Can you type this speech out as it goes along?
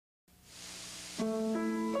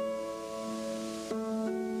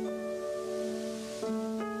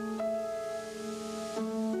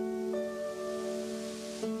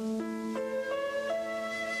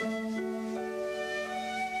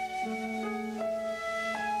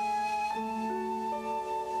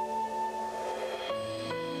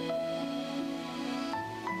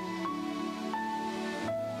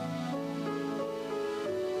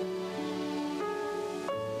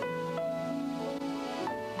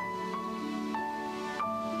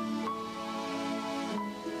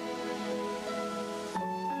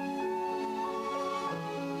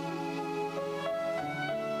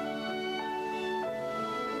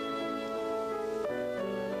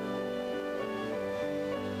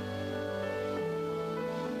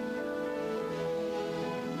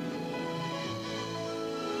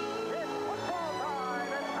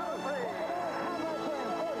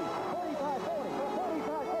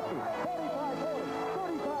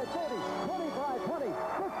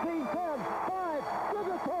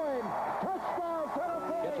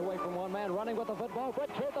the football.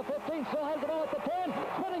 Bridge at the 15, still has the ball at the 10.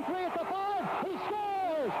 Spinning 3 at the 5. He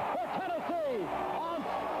scores for Tennessee.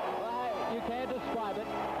 You can't describe it.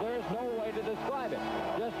 There's no way to describe it.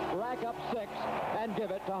 Just rack up 6 and give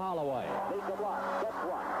it to Holloway. Leads the block. Gets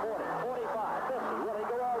 1. 40, 45, 50. Will he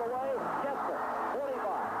go all the way? Gets it.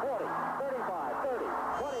 45, 40, 35, 30,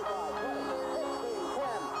 25, 20, 15,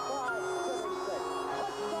 10, 5, 6.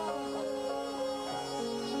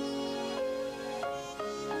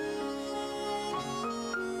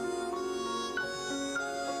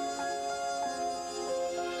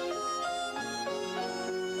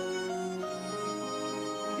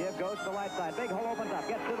 Goes to the right side. Big hole opens up.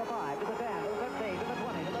 Gets to the 5, to the 10, to the 15, to the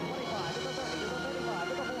 20, to the 25, to the 30, to the 35,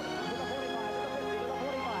 to the 40, to the 45, to the 50, to the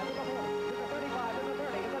 45, to the 40, to the 35, to the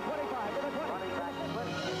 30, to the 25, to the 20. Running back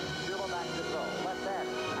split. Dribble back to throw. Left end.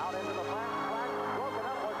 Out into the flat. Broken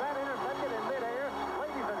up. Was that intercepted in midair?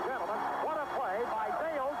 Ladies and gentlemen, what a play by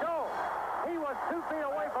Dale Jones. He was 2 feet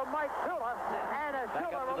away from Mike Shula, and as back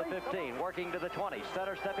Shula up to the 15, working to the 20,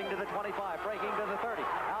 Stutter stepping to the 25, breaking to the 30,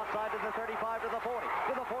 outside to the 35, to the 40,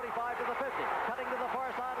 to the 45, to the 50, cutting to the far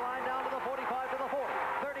sideline, down to the 45, to the 40,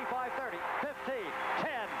 35, 30, 15,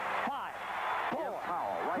 10, 5, 4,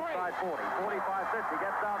 Powell, right side 40, 45, 50,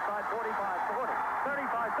 gets outside 45, 40,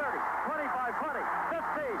 35, 30, 25, 20,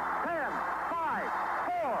 15, 10, 5,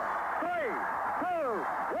 4, 3, 2,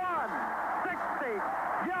 1, 60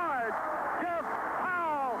 yards. Jeff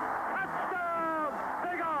Powell, touchdown,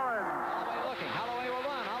 Big Orange. Holloway looking. Holloway will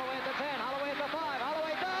run. Holloway at the 10. Holloway at the 5.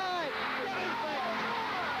 Holloway dives. Give him 6.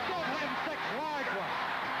 Give him 6 large ones.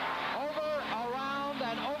 Over, around,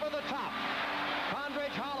 and over the top.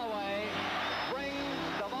 Condridge Holloway brings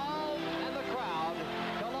the Vols and the crowd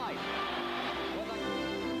to life.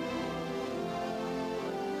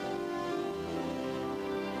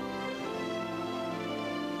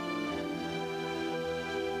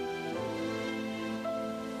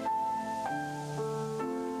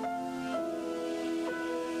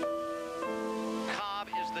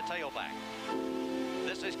 the tailback.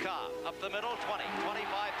 This is Cobb, up the middle, 20, 25,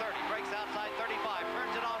 30, breaks outside 35,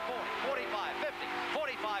 turns it on 40, 45, 50,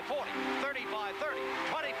 45, 40, 35, 30,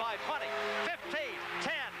 25, 20, 15,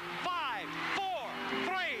 10, 5, 4,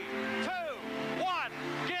 3, 2, 1.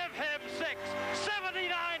 Give him 6, 79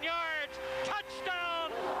 yards, touchdown,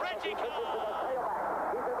 Reggie Cobb.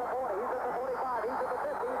 He's at the 40, he's at the 45, he's at the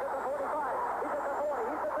 50, he's at the 45, he's at the 40,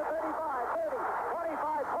 he's at the 35, 30,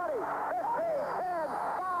 25, 20, 15, 10,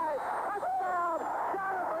 5, touchdown,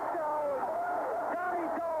 Jonathan Jones. Johnny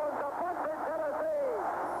Jones, a punter, Tennessee.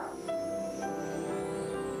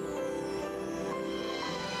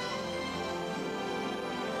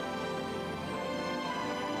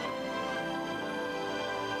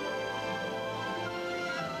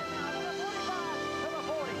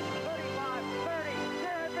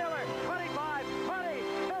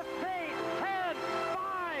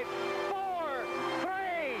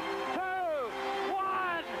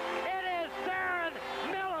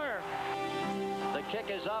 Kick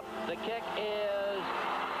is up. The kick is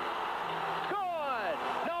good.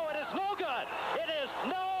 No, it is no good. It is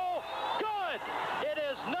no good. It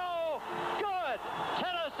is no good.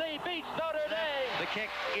 Tennessee beats Notre Dame. The kick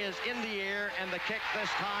is in the air, and the kick this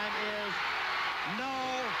time is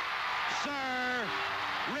no,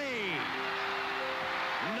 sir-ree.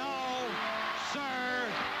 No,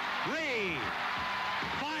 sir-ree.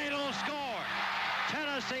 Final score,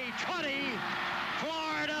 Tennessee 20,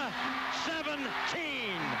 Florida 17.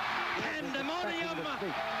 Pandemonium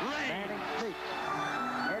reigns.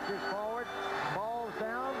 Edges forward, balls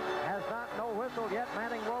down, has not no whistle yet.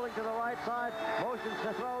 Manning rolling to the right side, motions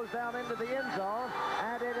to throws down into the end zone,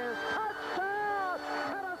 and it is touchdown,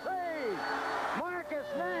 Tennessee! Marcus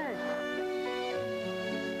Nash.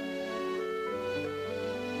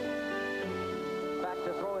 Back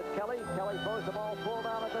to throw is Kelly. Kelly throws the ball full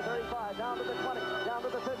down at the 35, down to the 20, down to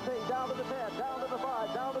the 15, down to the 10, down to the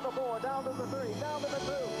 5, down to the 4, down to the 3, down to the 2,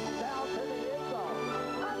 down to the end zone.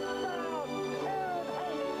 Touchdown, Aaron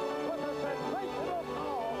Hayes with a sensational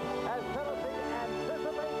call as Tennessee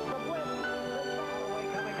anticipates the blitz. Holloway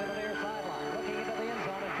coming to the near sideline, looking into the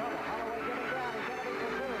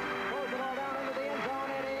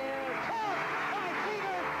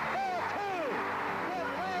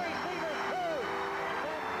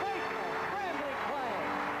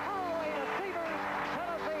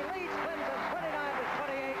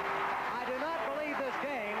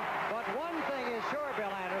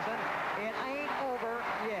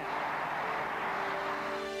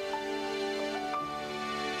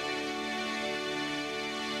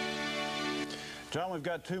John, we've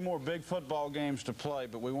got 2 more big football games to play,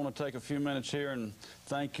 but we want to take a few minutes here and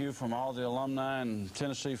thank you from all the alumni and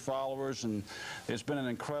Tennessee followers. And it's been an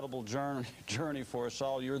incredible journey for us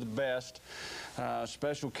all. You're the best.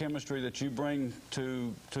 Special chemistry that you bring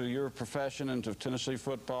to your profession and to Tennessee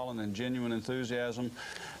football, and then genuine enthusiasm.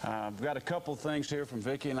 We've got a couple things here from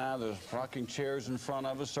Vicki and I, the rocking chairs in front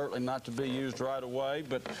of us, certainly not to be used right away,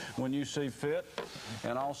 but when you see fit.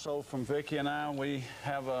 And also from Vicki and I, we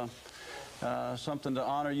have something to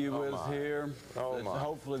honor you with here.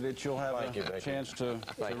 Hopefully that you'll have a chance to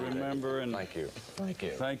remember. And thank you. Thank you.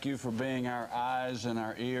 Thank you for being our eyes and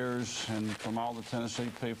our ears, and from all the Tennessee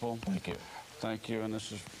people. Thank you. Thank you. And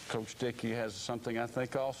this is Coach Dickey has something I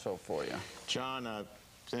think also for you. John,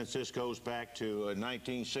 since this goes back to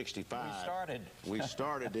 1965. We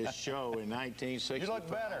started this show in 1965. You look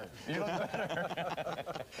better. You look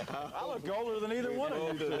better. I look older than either one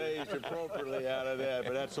of you. Aged appropriately out of that,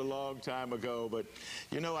 but that's a long time ago. But,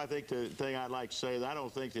 you know, I think the thing I'd like to say is I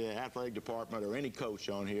don't think the athletic department or any coach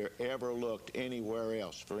on here ever looked anywhere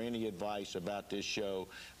else for any advice about this show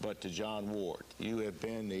but to John Ward. You have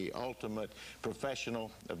been the ultimate professional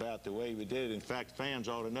about the way we did it. In fact, fans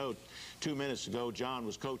ought to know 2 minutes ago, John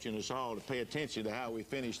was coaching us all to pay attention to how we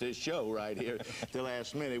finished this show right here at the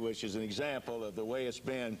last minute, which is an example of the way it's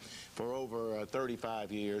been for over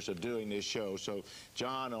 35 years of doing this show. So,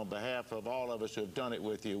 John, on behalf of all of us who have done it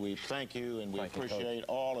with you, we thank you, and we appreciate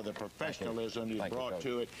all of the professionalism you've brought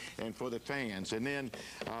to it, and for the fans. And then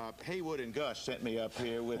Haywood and Gus sent me up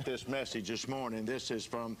here with this message this morning. This is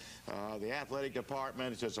from the athletic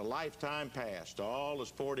department. It says, a lifetime pass to all the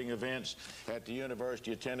sporting events at the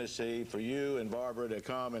University of Tennessee for you and Barbara to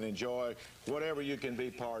come and enjoy whatever you can be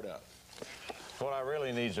part of. What I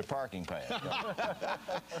really need is a parking pass.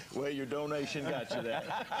 Well, your donation got you that.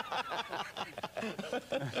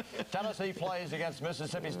 Tennessee plays against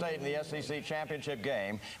Mississippi State in the SEC championship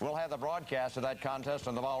game. We'll have the broadcast of that contest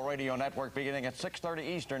on the Vol Radio Network beginning at 6:30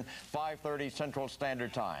 Eastern, 5:30 Central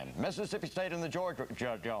Standard Time. Mississippi State in the George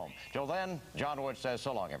Dome. Till then, John Wood says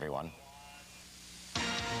so long, everyone.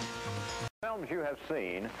 Films you have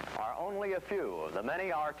seen are only a few of the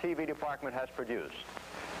many our TV department has produced.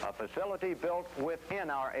 A facility built within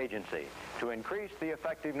our agency to increase the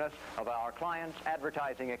effectiveness of our clients'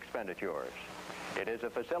 advertising expenditures. It is a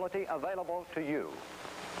facility available to you.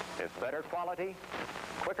 If better quality,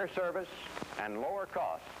 quicker service, and lower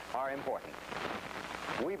costs are important,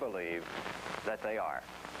 we believe that they are.